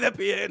going to play the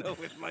piano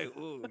with my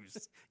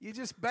hooves? You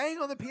just bang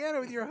on the piano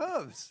with your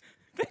hooves.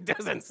 That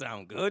doesn't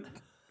sound good.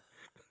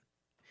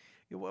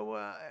 The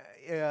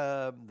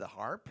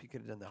harp. You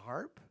could have done the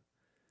harp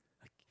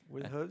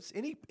with hooves.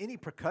 Any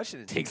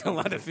percussion. Takes a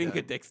lot of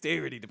finger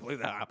dexterity to play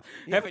the harp.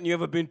 Haven't you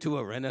ever been to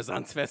a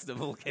Renaissance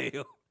festival,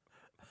 Kale?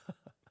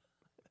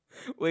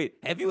 Wait,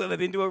 have you ever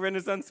been to a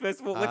Renaissance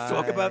festival? Let's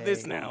talk about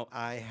this now.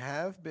 I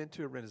have been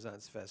to a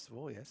Renaissance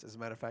festival, yes. As a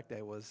matter of fact,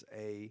 I was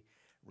a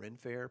Ren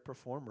Fair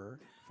performer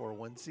for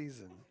one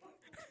season.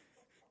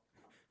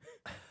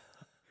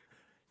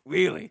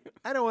 Really?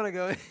 I don't want to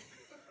go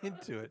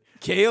into it.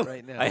 Kale,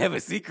 right now. I have a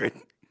secret.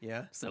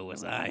 Yeah? So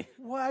was I.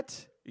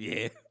 What?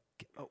 Yeah.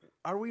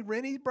 Are we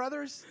Rennie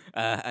brothers?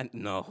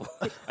 No.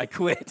 I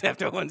quit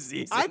after one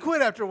season. I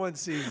quit after one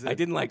season. I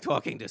didn't like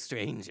talking to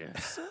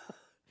strangers.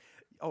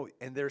 Oh,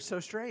 and they're so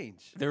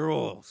strange. They're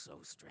all so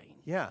strange.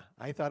 Yeah,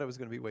 I thought it was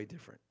going to be way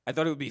different. I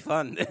thought it would be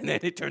fun, and then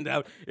it turned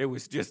out it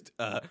was just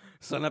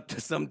sun up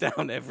to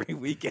sundown every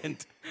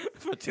weekend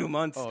for 2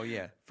 months. Oh,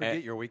 yeah.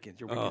 Forget your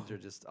weekends. Your weekends are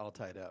just all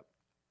tied up.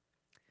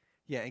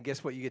 Yeah, and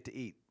guess what you get to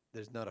eat?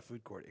 There's not a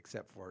food court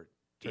except for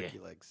turkey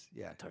legs.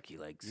 Yeah. Turkey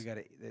legs. You got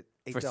to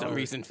 $8. For some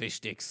reason, fish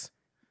sticks,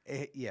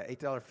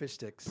 $8 fish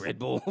sticks. bread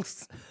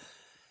bowls.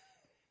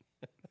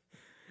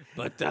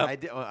 But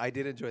I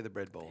did enjoy the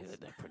bread bowls.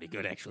 they're pretty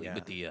good actually Yeah.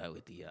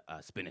 with the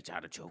spinach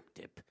artichoke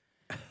dip.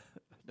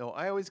 No,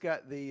 I always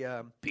got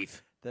the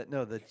Beef.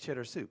 the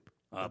cheddar soup.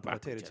 The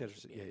Broccoli potato cheddar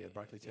soup. Yeah,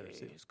 broccoli cheddar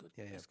soup. It's good.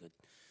 Yeah, yeah. It's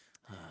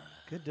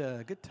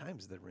good. Good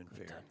times at the Ren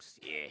Fair. Times.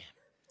 Yeah.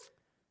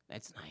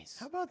 That's nice.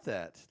 How about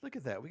that? Look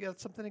at that. We got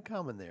something in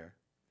common there.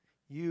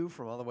 You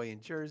from all the way in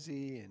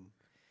Jersey and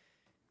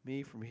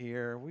me from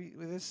here.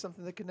 There's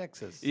something that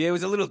connects us. Yeah, it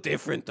was a little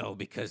different though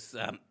because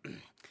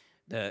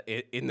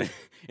in the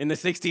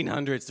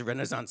 1600s, the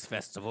Renaissance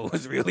Festival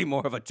was really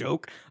more of a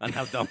joke on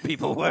how dumb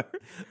people were.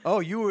 Oh,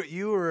 you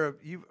were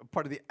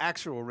part of the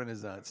actual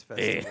Renaissance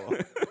Festival.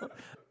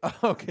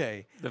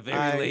 Okay. The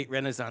very late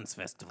Renaissance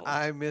Festival.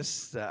 I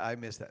missed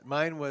that.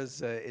 Mine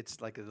was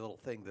it's like a little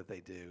thing that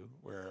they do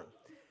where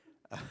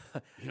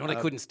You know what I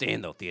couldn't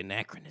stand though? The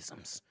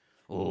anachronisms.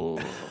 Oh,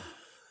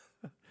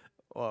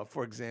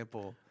 for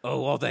example,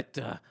 all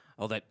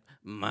that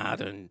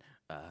modern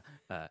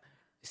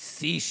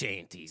sea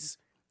shanties.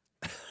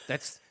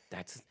 That's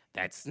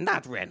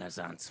not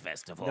Renaissance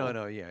Festival.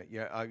 no,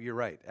 you're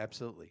right,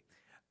 absolutely.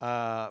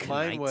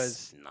 Mine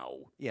was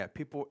no.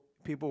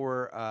 People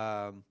were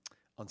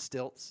on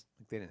stilts.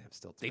 They didn't have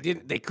stilts. They back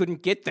didn't. They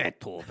couldn't get that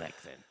tall back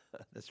then.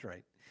 then. That's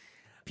right.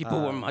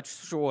 People were much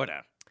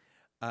shorter.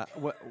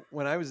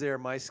 When I was there,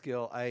 my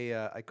skill,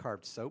 I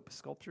carved soap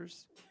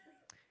sculptures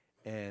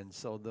and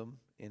sold them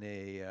in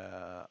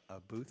a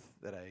booth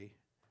that I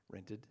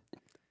rented.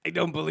 I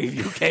don't believe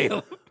you,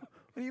 Kale.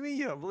 What do you mean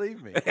you don't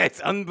believe me? That's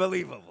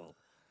unbelievable.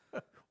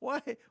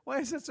 Why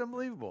is that so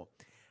unbelievable?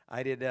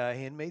 I did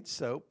handmade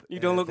soap. You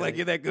don't look like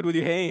you're that good with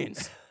your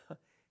hands.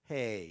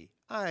 Hey,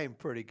 I'm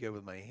pretty good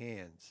with my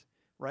hands.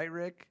 Right,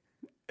 Rick?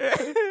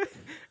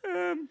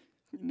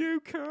 No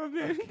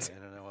comment. Okay, I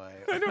don't know why.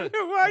 I don't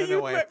know why I don't know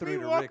you why I let threw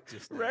me to walk Rick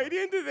just now. right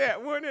into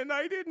that one, and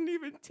I didn't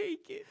even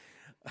take it.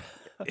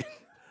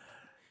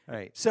 All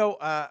right, so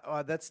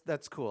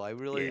that's cool. I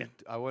really Yeah.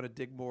 I want to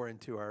dig more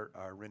into our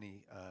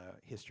Rennie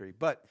history.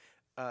 But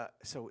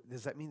so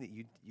does that mean that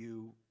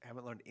you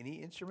haven't learned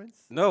any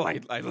instruments? No,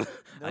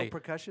 No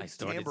percussion. I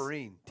started,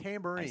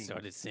 Tambourine. I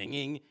started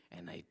singing,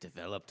 and I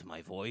developed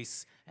my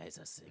voice as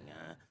a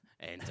singer,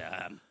 and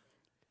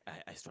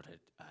I started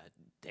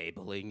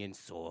dabbling in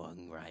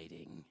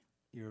songwriting.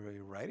 You're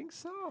writing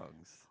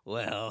songs.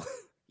 Well,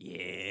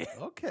 yeah,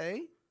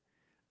 Okay.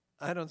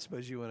 I don't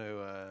suppose you want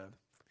to.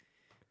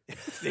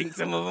 sing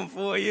some of them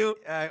for you.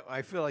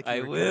 I feel like I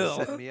you were will.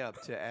 setting me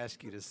up to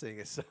ask you to sing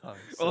a song.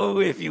 So. Oh,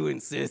 if you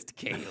insist,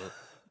 Kale.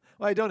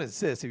 Well, I don't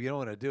insist. If you don't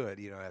want to do it,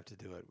 you don't have to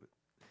do it.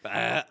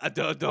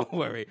 Don't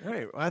worry. All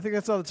right. Well, I think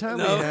that's all the time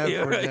we No, have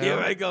here, for now. here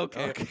I go,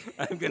 Cam. Okay.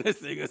 I'm gonna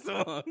sing a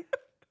song.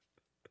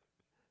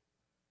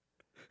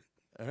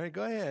 All right,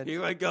 go ahead.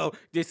 Here I go.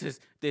 This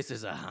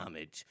is a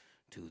homage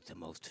to the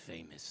most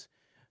famous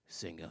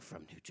singer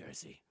from New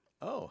Jersey.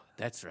 Oh,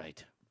 That's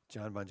right.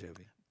 John Bon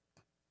Jovi.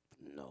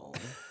 No.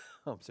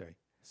 Oh, I'm sorry.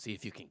 See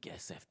if you can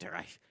guess after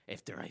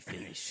I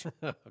finish.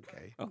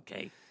 Okay.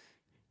 Okay.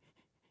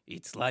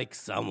 It's like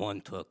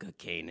someone took a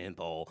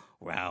cannonball,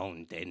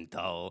 round and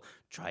dull,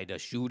 tried to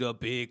shoot a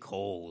big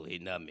hole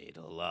in the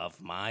middle of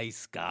my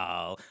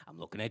skull. I'm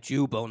looking at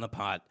you,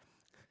 Bonaparte.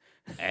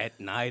 At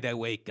night I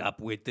wake up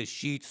with the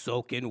sheets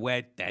soaking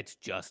wet. That's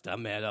just a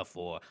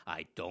metaphor.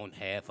 I don't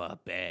have a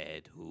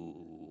bed,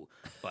 ooh,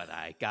 but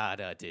I got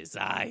a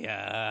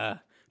desire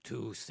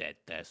to set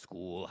the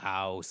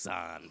schoolhouse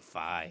on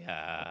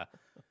fire.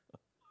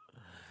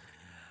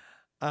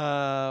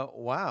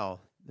 Wow.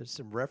 There's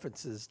some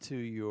references to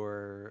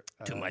your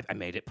I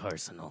made it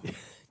personal.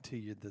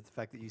 to the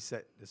fact that you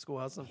set the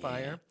schoolhouse on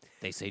fire.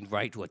 They say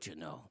write what you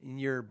know. In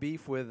your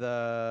beef with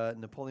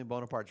Napoleon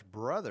Bonaparte's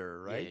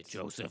brother, right? Yeah,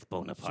 Joseph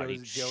Bonaparte he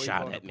Joey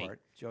shot Bonaparte, at me.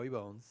 Joey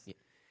Bones. Yeah.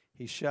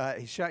 He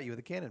shot you with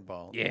a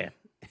cannonball. Yeah,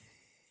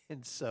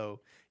 And so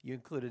you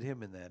included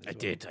him in that. As I well.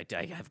 did.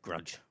 I have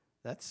grudge.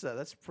 That's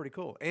pretty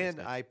cool.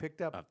 And I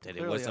picked up That it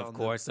clearly was, on of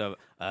course,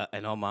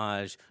 an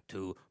homage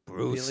to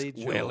Bruce Billy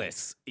Joel.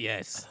 Willis.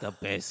 Yes, the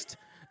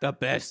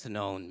best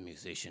known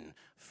musician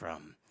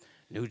from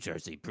New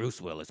Jersey, Bruce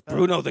Willis.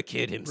 Bruno the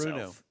Kid himself.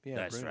 Bruno. Yeah,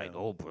 That's Bruno. right.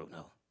 Oh,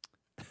 Bruno.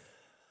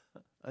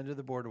 Under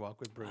the Boardwalk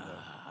with Bruno.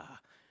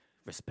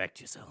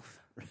 Respect yourself.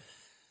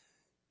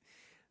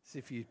 See,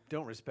 if you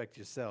don't respect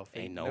yourself,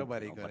 Ain't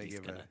nobody going to nobody's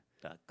give gonna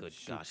a. good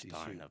shoot gosh you,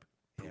 darn shoot.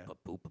 a poop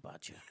a boop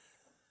about you.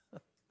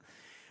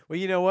 Well,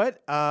 you know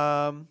what?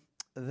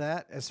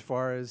 That, as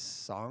far as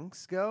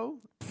songs go,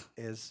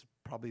 is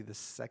probably the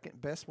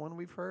second best one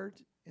we've heard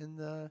in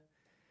the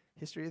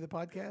history of the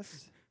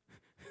podcast.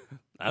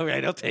 All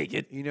right, I'll take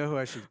it. You know who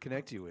I should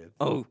connect you with?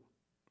 Oh,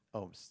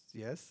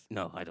 Yes.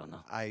 no, I don't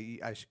know.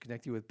 I should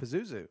connect you with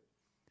Pazuzu.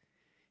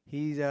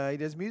 He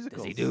does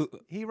musicals. do?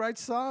 He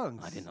writes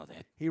songs. I didn't know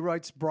that. He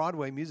writes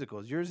Broadway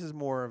musicals. Yours is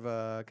more of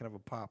a kind of a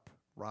pop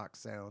rock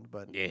sound,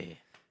 but Yeah.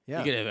 yeah,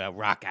 You get a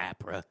rock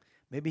opera.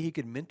 maybe he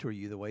could mentor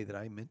you the way that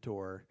I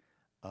mentor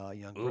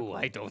young. Ooh,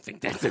 Brooklyn. I don't think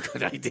that's a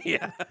good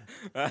idea.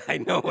 I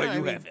know what Yeah, you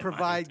I mean, have in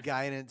provide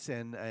guidance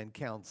and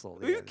counsel.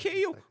 Yeah, that's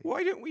Kale, exactly.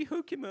 why don't we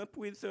hook him up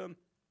with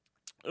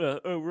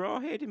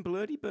Rawhead and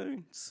Bloody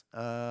Bones?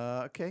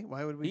 Okay,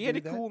 why would we He do had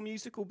a that? cool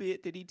musical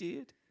bit that he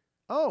did.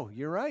 Oh,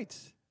 you're right.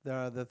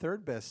 The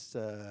third best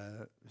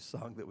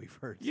song that we've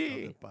heard on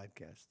Yeah. the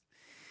podcast.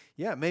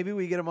 Yeah, maybe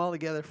we get them all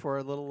together for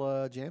a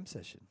little jam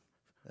session.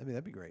 I mean,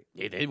 that'd be great.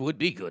 mind. It would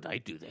be good.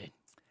 I'd do that.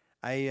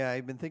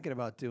 I've been thinking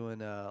about doing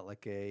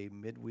like a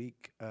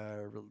midweek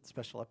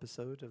special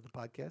episode of the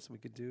podcast. We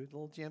could do a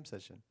little jam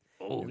session.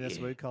 Oh, Maybe that's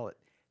yeah. what we call it.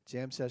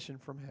 Jam session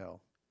from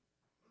hell.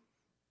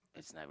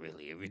 It's not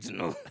really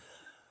original.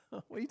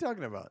 What are you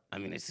talking about? I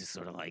mean, it's just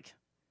sort of like,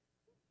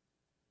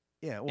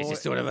 Yeah, it's well,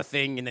 just sort of a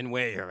thing and then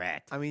where you're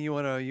at. I mean, you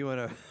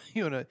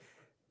wanna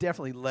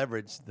definitely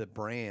leverage the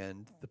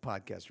brand, the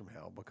podcast from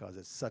hell, because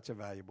it's such a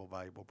valuable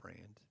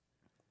brand.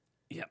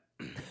 Yep.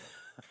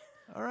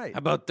 All right. How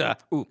about the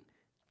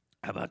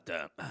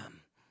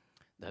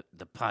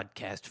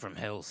podcast from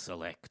Hell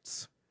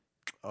selects?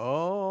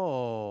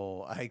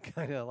 Oh, I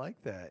kind of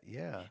like that.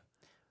 Yeah,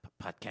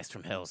 Podcast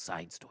from Hell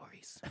side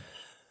stories.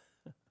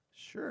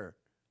 sure.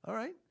 All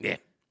right. Yeah.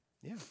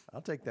 Yeah,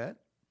 I'll take that.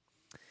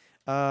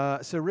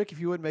 So, Rick, if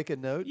you would make a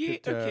note Yeah,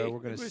 that okay. we're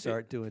going to Was it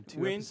start doing 2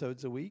 when-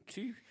 episodes a week.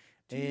 Two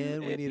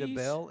And we need a eppies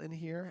bell in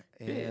here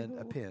and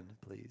a Bell. pin,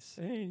 please.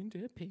 and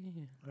a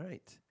pen. All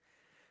right.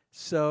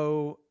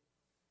 So,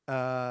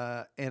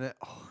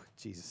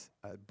 Jesus,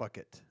 a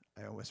bucket.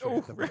 I almost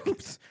forgot the bucket.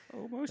 oops.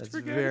 Almost That's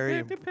forgot very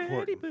about the patty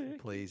important, bucket.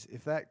 please.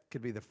 If that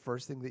could be the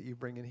first thing that you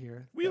bring in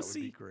here, We'll that would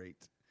be see.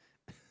 great.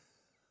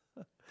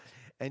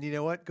 And you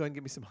know what? Go ahead and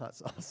give me some hot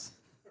sauce.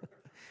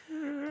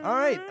 All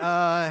right,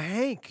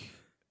 Hank,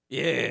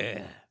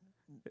 Yeah.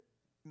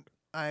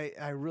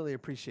 I really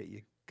appreciate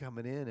you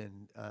coming in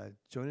and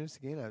joining us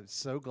again. I'm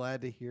so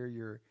glad to hear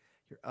your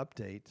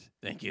update.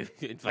 Thank you.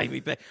 Invite me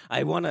back.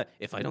 I wanna.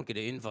 If I don't get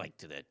an invite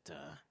to that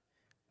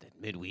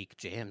midweek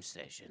jam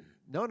session.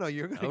 No,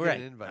 you're going to All get right.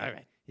 an invite. All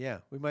right. Yeah,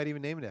 we might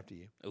even name it after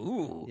you.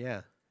 Ooh.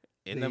 Yeah.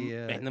 In the,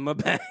 the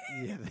bag.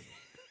 Yeah.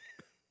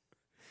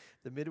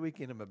 The midweek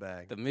enema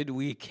bag. The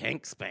midweek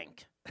Hank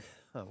Spank.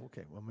 Oh,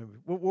 okay. Well, maybe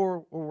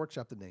we'll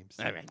workshop the names.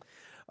 All right.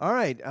 All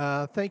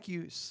right. Thank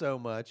you so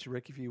much,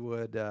 Rick. If you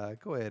would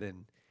go ahead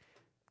and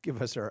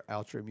give us our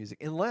outro music,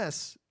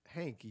 unless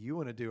Hank, you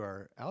want to do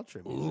our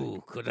outro music.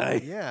 Ooh, could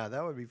I? Yeah,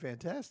 that would be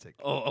fantastic.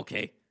 Oh,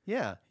 okay.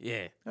 Yeah.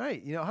 Yeah. All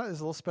right. You know, there's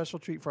a little special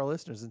treat for our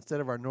listeners. Instead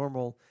of our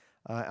normal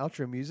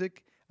outro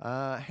music,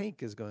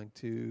 Hank is going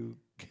to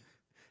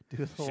do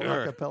a little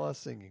Sure. a cappella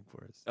singing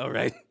for us. All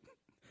right.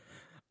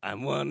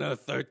 I'm one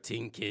of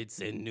 13 kids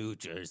in New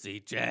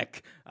Jersey,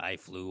 Jack. I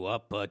flew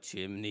up a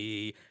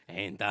chimney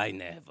and I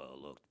never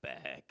looked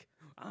back.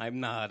 I'm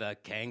not a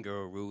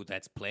kangaroo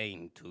that's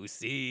plain to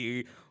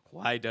see.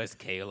 Why does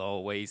Kale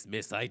always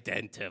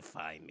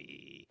misidentify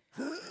me?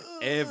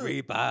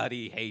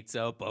 Everybody hates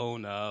a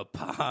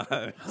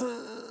Bonaparte.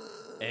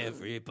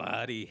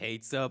 Everybody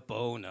hates a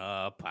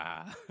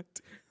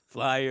Bonaparte.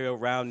 Fly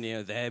around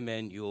near them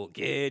and you'll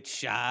get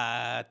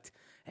shot.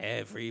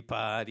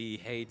 Everybody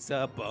hates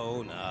a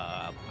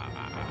Bonaparte.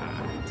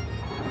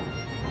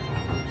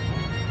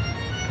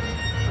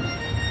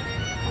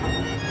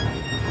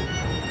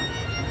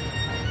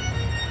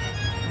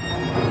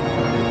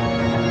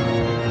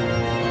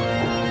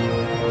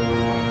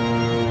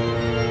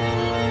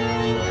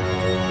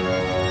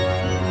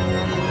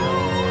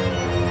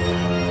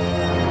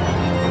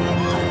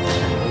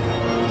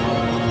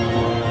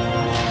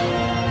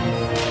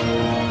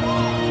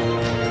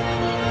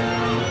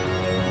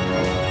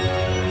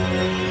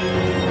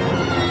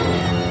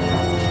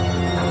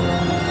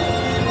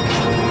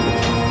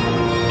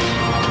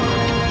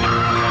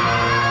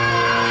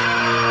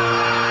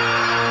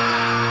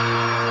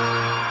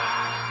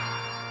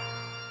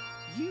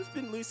 You've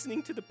been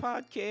listening to the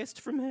podcast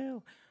from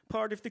hell,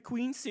 part of the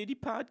Queen City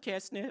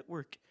Podcast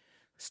Network,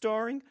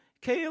 starring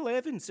Cale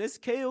Evans as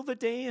Cale the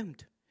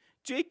Damned,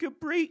 Jacob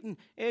Brayton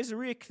as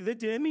Rick the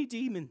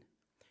Demi-Demon,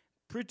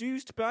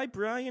 produced by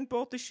Brian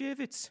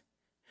Baltashevitz,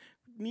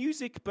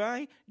 music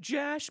by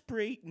Josh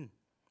Brayton.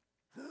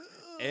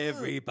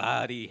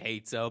 Everybody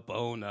hates a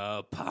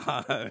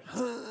Bonaparte.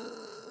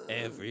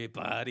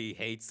 Everybody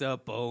hates a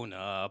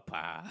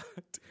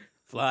Bonaparte.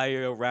 Fly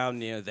around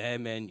near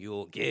them and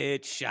you'll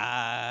get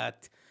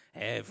shot.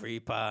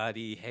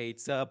 Everybody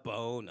hates a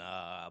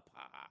Bonaparte.